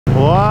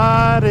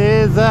What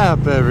is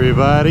up,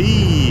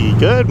 everybody?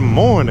 Good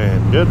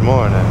morning. Good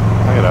morning.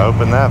 I gotta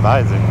open that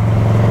visor.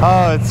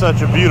 Oh, it's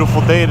such a beautiful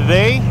day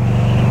today.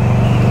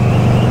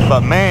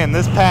 But man,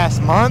 this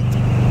past month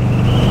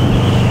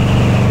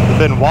has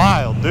been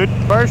wild, dude.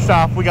 First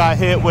off, we got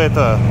hit with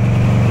a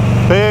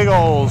big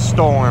old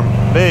storm.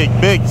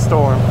 Big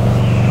storm.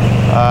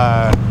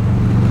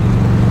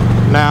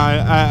 Now,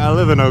 I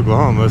live in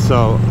Oklahoma,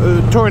 so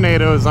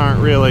tornadoes aren't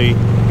really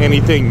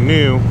anything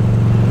new.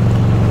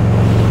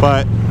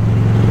 But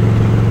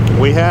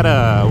we had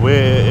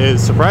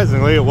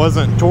surprisingly, it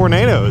wasn't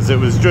tornadoes. It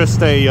was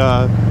just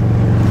a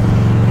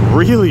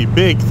really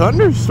big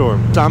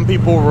thunderstorm. Some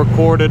people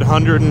recorded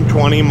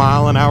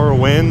 120-mile-an-hour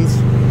winds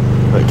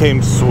that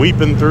came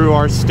sweeping through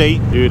our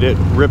state. Dude, it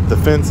ripped the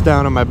fence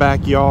down in my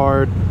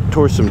backyard,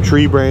 tore some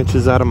tree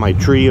branches out of my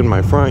tree in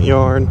my front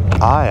yard.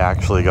 I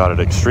actually got it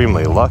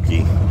extremely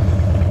lucky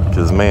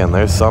because, man,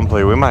 there's some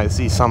place, we might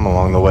see some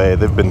along the way.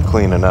 They've been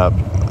cleaning up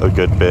a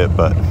good bit,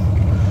 but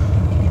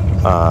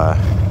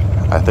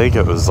I think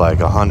it was like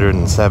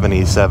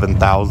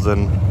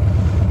 177,000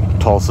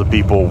 Tulsa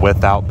people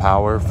without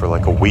power for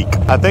like a week.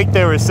 I think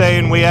they were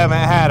saying we haven't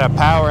had a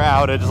power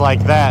outage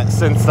like that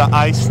since the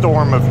ice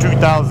storm of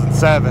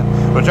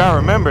 2007, which I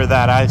remember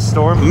that ice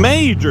storm.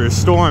 Major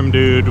storm,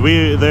 dude.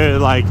 They're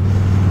like,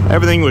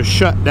 everything was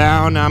shut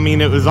down. I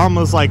mean, it was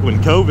almost like when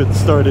COVID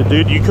started,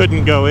 dude. You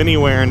couldn't go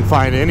anywhere and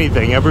find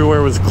anything.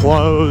 Everywhere was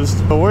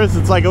closed. But worse,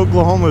 it's like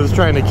Oklahoma was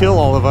trying to kill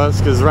all of us,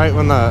 because right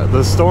when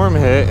the storm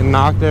hit and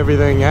knocked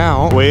everything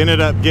out, we ended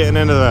up getting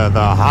into the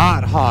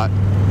hot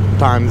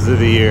times of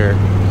the year.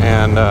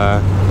 And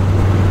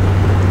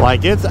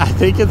like, I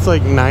think it's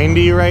like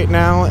 90 right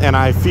now, and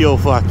I feel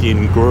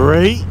fucking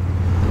great,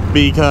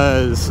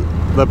 because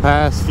the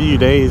past few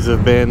days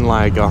have been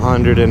like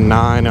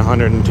 109,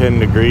 110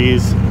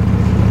 degrees.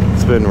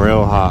 It's been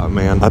real hot,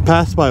 man. I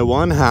passed by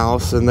one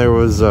house and there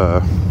was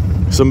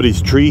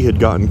somebody's tree had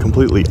gotten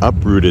completely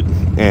uprooted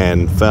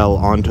and fell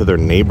onto their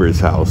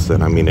neighbor's house,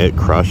 and I mean, it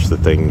crushed the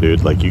thing,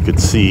 dude. Like, you could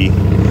see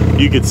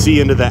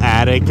into the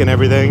attic and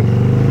everything.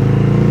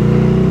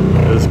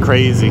 It was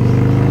crazy.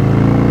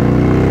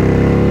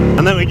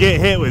 And then we get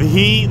hit with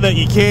heat that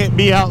you can't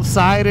be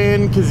outside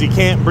in because you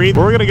can't breathe.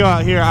 We're gonna go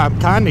out here. I'm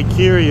kind of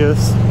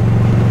curious.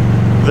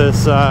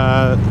 This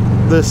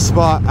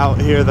spot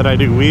out here that I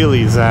do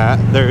wheelies at,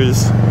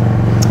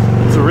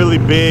 it's a really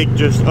big,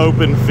 just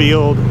open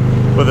field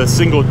with a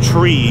single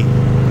tree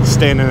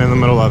standing in the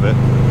middle of it.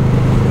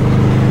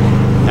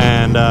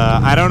 And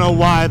I don't know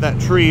why that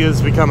tree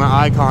has become an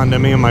icon to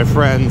me and my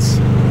friends,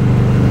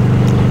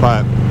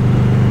 but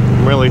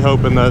I'm really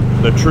hoping that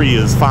the tree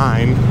is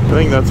fine. I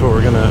think that's what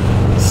we're gonna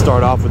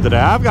start off with today.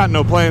 I've got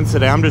no plans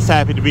today. I'm just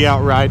happy to be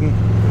out riding.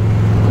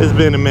 It's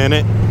been a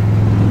minute.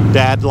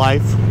 Dad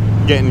life,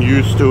 getting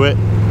used to it.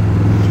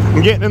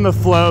 I'm getting in the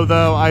flow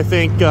though. I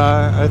think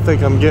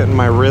I'm getting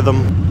my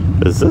rhythm.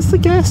 Is this the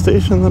gas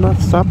station that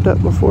I've stopped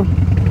at before?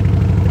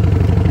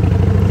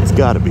 It's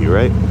gotta be,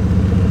 right?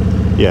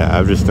 Yeah,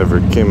 I've just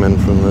never came in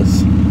from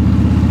this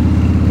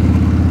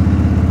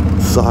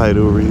side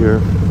over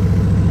here.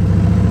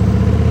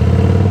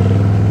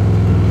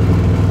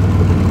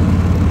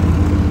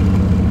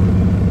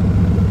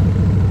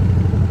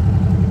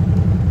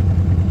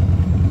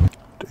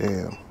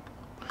 Damn.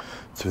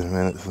 It's been a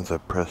minute since I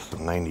pressed the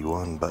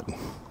 91 button.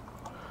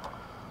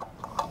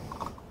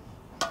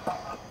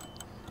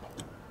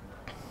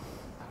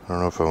 I don't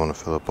know if I want to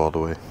fill up all the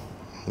way.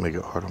 Make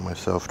it hard on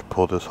myself to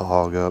pull this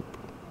hog up.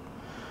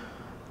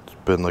 It's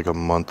been like a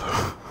month.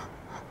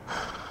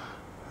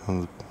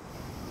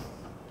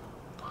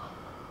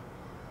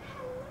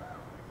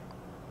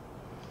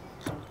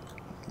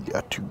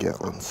 Yeah, 2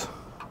 gallons.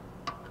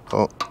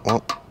 Oh,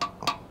 well.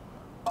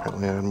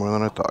 Apparently I had more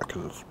than I thought,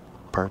 because it's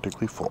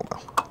practically full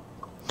now.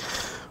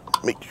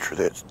 Make sure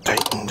that's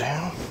tightened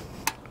down.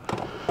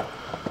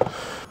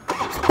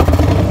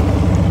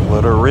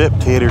 Let her rip,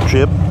 tater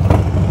chip.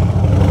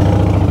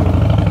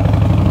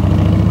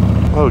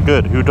 Oh,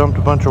 good. Who dumped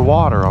a bunch of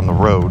water on the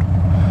road?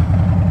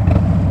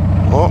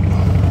 Oh.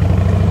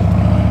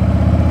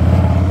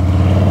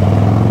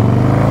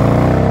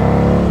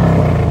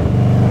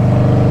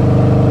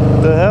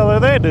 The hell are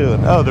they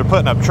doing? Oh, they're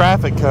putting up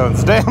traffic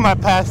cones. Damn, I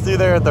passed through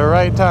there at the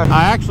right time.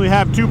 I actually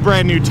have 2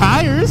 brand new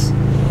tires.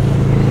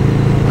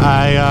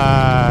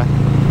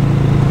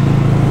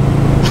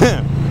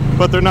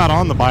 But they're not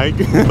on the bike.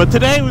 But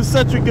today was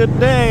such a good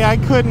day, I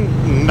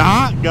couldn't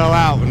not go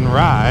out and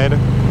ride.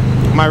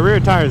 My rear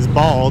tire is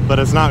bald, but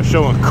it's not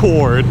showing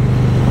cord,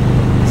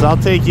 so I'll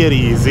take it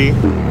easy.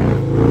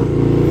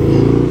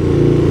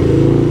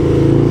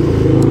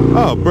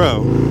 Oh,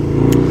 bro,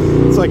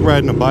 it's like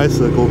riding a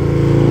bicycle.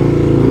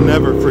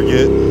 Never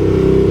forget.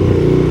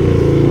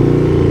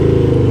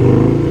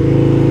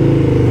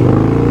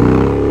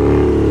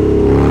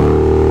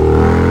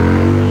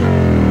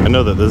 I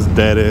know that this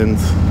dead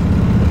ends.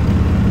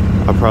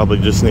 I probably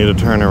just need to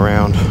turn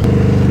around.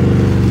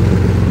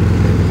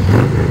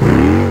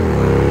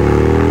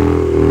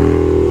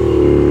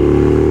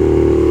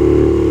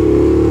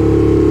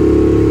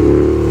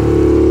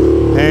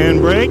 And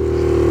brake.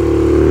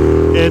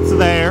 It's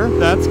there.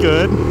 That's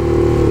good.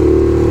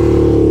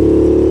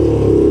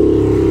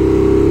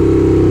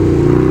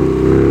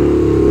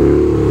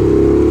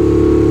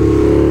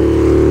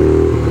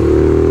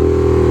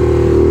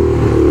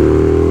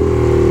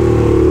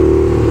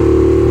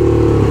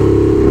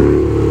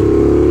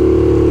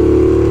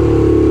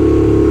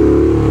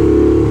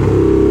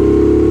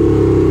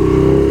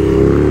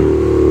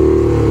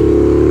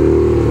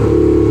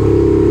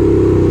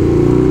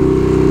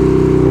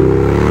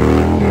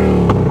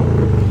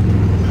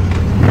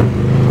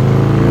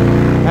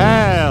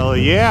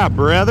 Yeah,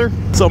 brother.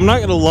 So I'm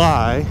not gonna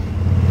lie,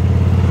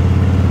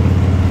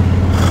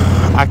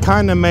 I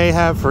kind of may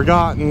have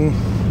forgotten.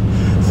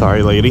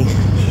 Sorry, lady.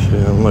 She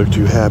don't look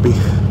too happy.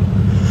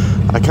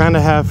 I kind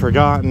of have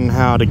forgotten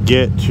how to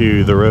get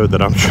to the road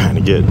that I'm trying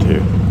to get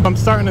to. I'm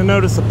starting to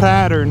notice a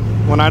pattern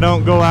when I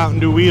don't go out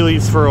and do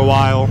wheelies for a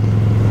while.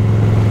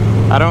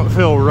 I don't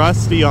feel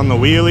rusty on the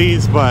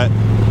wheelies, but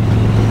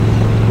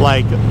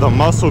like the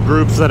muscle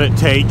groups that it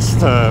takes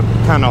to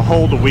kind of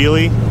hold a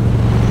wheelie.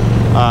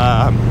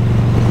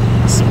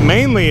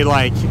 Mainly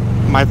like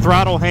my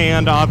throttle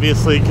hand,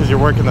 obviously, because you're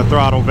working the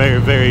throttle very,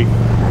 very,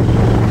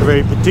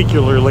 very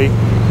particularly.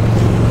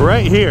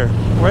 Right here,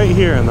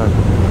 and then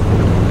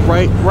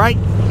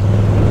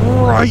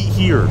right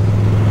here.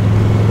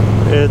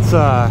 It's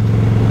I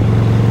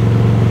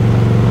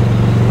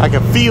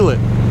can feel it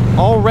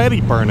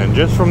already burning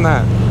just from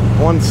that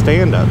one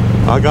stand-up.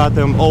 I got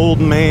them old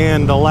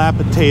man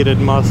dilapidated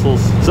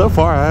muscles. So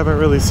far I haven't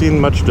really seen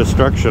much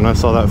destruction. I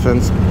saw that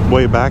fence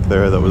way back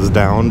there that was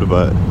downed,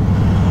 but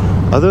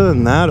other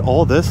than that,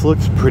 all this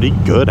looks pretty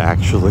good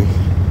actually.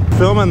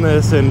 Filming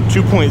this in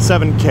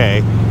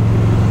 2.7K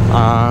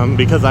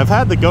because I've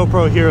had the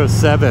GoPro Hero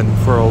 7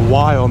 for a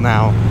while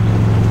now,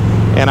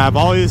 and I've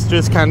always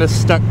just kind of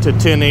stuck to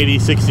 1080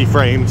 60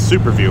 frames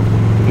super view.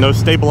 No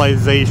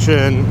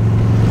stabilization,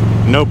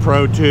 no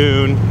Pro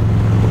Tune,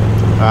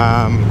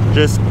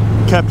 just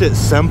kept it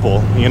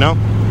simple, you know.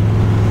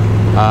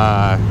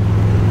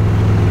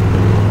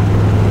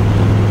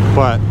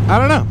 But I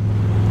don't know,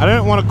 I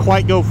didn't want to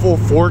quite go full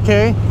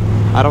 4K.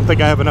 I don't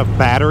think I have enough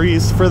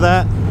batteries for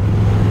that.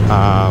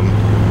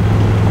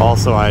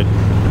 Also,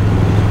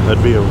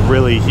 that'd be a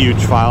really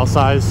huge file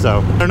size, so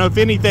I don't know, if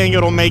anything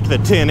it'll make the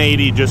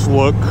 1080 just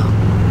look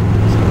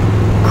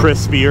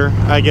crispier,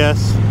 I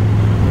guess.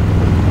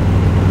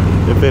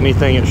 If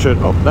anything it should.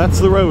 Oh, that's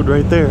the road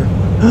right there.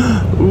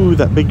 Ooh,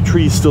 that big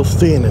tree's still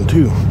standing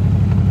too.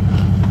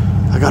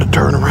 I gotta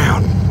turn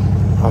around.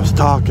 I was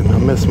talking, I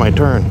missed my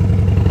turn.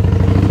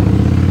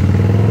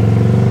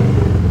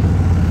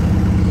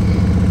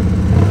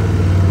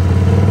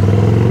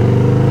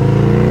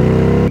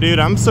 Dude,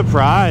 I'm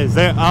surprised.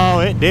 Oh,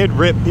 it did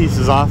rip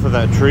pieces off of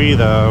that tree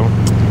though.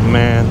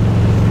 Man,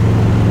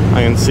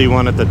 I can see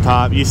one at the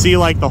top. You see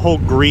like the whole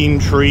green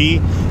tree,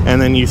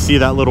 and then you see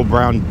that little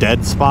brown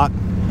dead spot.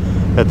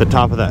 At the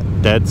top of that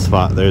dead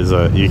spot, there's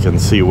a, you can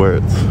see where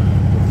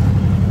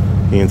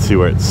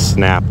it's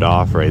snapped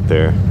off right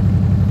there.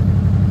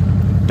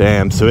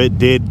 Damn, so it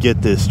did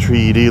get this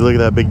tree. Dude, look at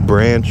that big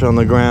branch on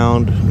the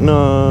ground.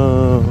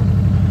 No,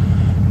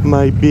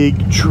 my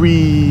big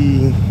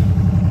tree.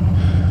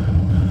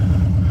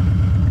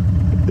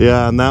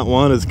 Yeah, and that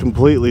one is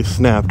completely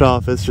snapped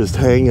off. It's just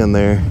hanging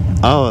there.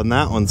 Oh, and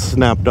that one's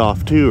snapped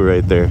off too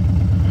right there.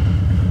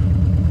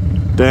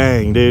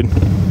 Dang, dude.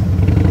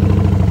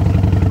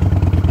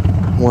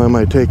 Why am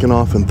I taking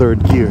off in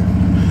third gear?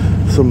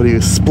 Somebody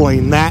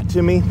explain that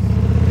to me.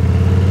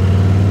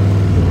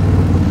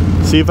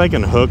 See if I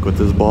can hook with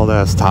this bald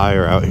ass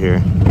tire out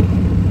here.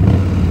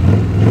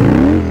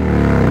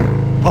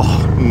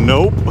 Oh,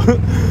 nope.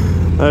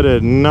 I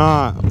did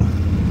not.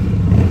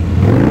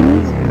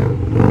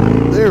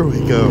 There we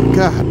go.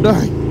 God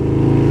dang.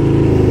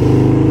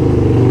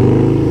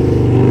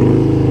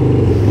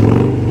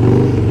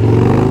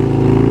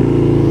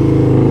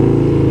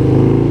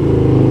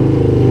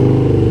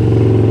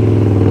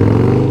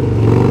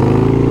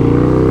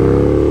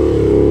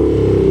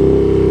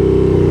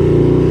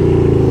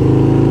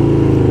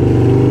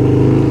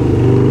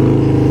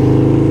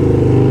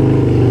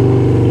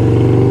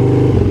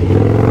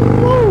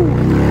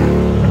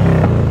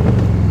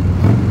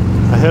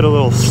 Hit a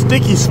little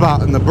sticky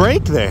spot in the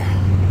brake there.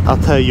 I'll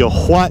tell you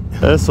what,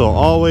 this will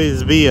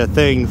always be a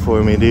thing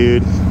for me,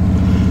 dude.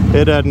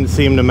 It doesn't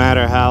seem to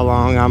matter how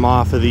long I'm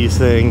off of these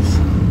things.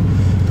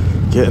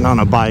 Getting on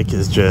a bike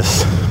is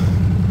just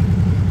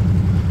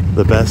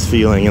the best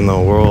feeling in the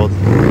world.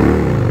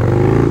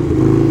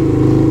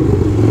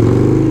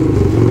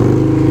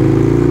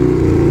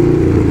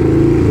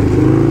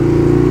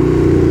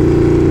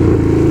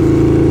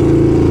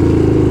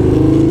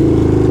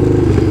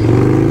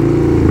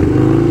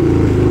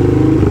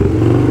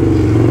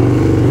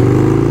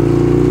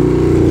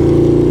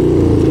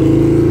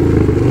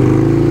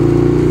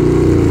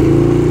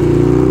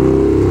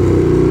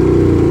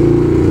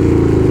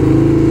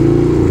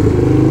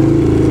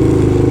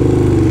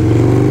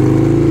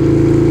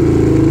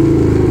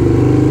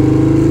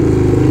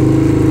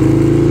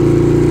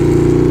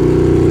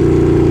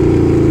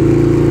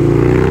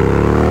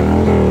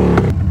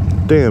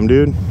 Damn,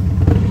 dude.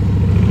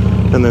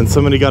 And then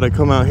somebody got to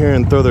come out here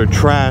and throw their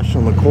trash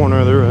on the corner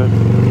of the road.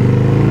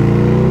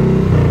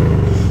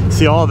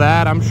 See all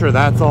that? I'm sure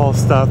that's all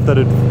stuff that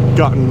had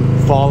gotten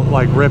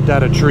ripped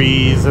out of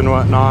trees and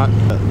whatnot.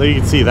 You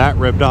can see that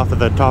ripped off at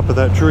the top of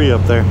that tree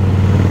up there.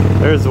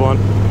 There's one.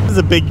 This is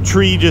a big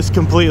tree just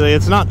completely.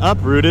 It's not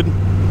uprooted,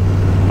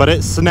 but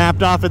it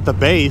snapped off at the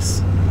base.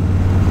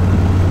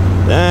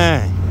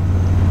 Dang.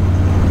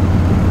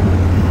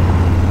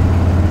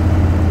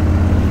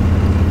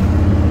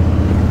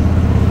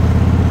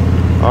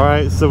 All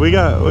right, so we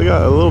got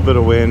a little bit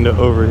of wind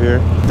over here.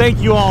 Thank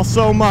you all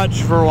so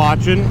much for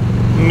watching.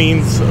 It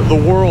means the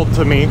world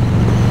to me.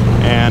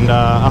 And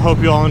I hope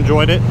you all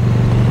enjoyed it.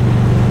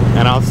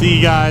 And I'll see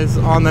you guys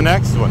on the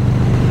next one.